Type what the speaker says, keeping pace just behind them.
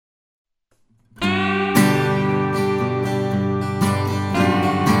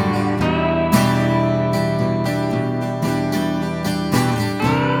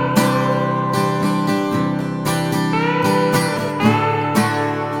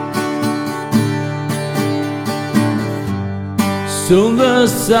Soon the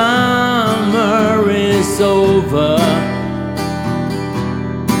summer is over,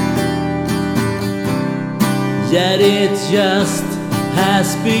 yet it just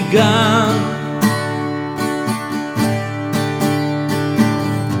has begun.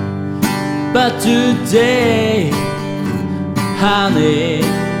 But today, honey,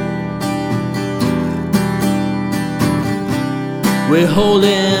 we're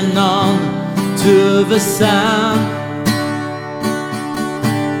holding on to the sun.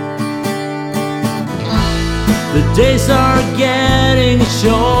 The days are getting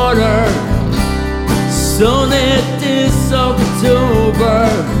shorter, soon it is October,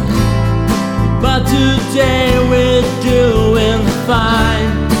 but today we're doing fine.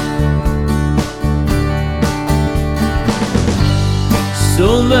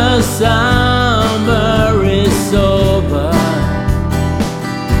 Soon the summer is over,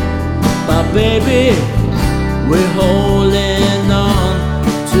 but baby, we're holding on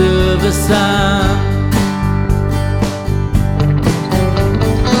to the sun.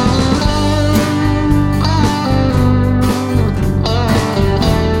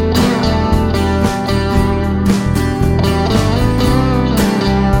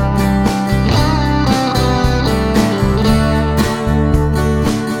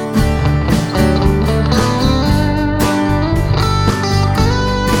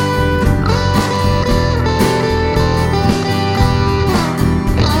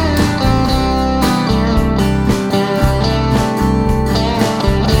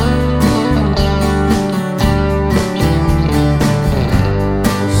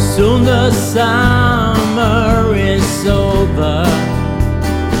 Soon the summer is over,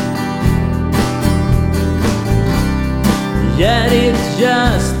 yet it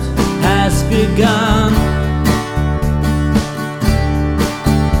just has begun.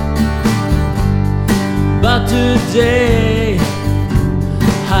 But today,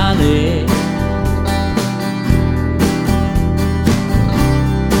 honey,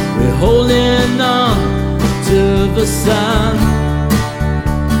 we're holding on to the sun.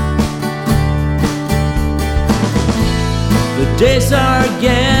 The days are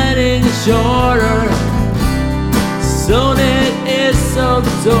getting shorter, soon it is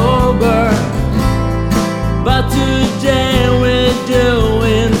October, but today we're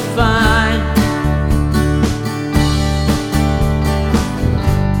doing fine.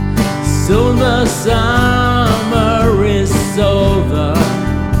 Soon the sun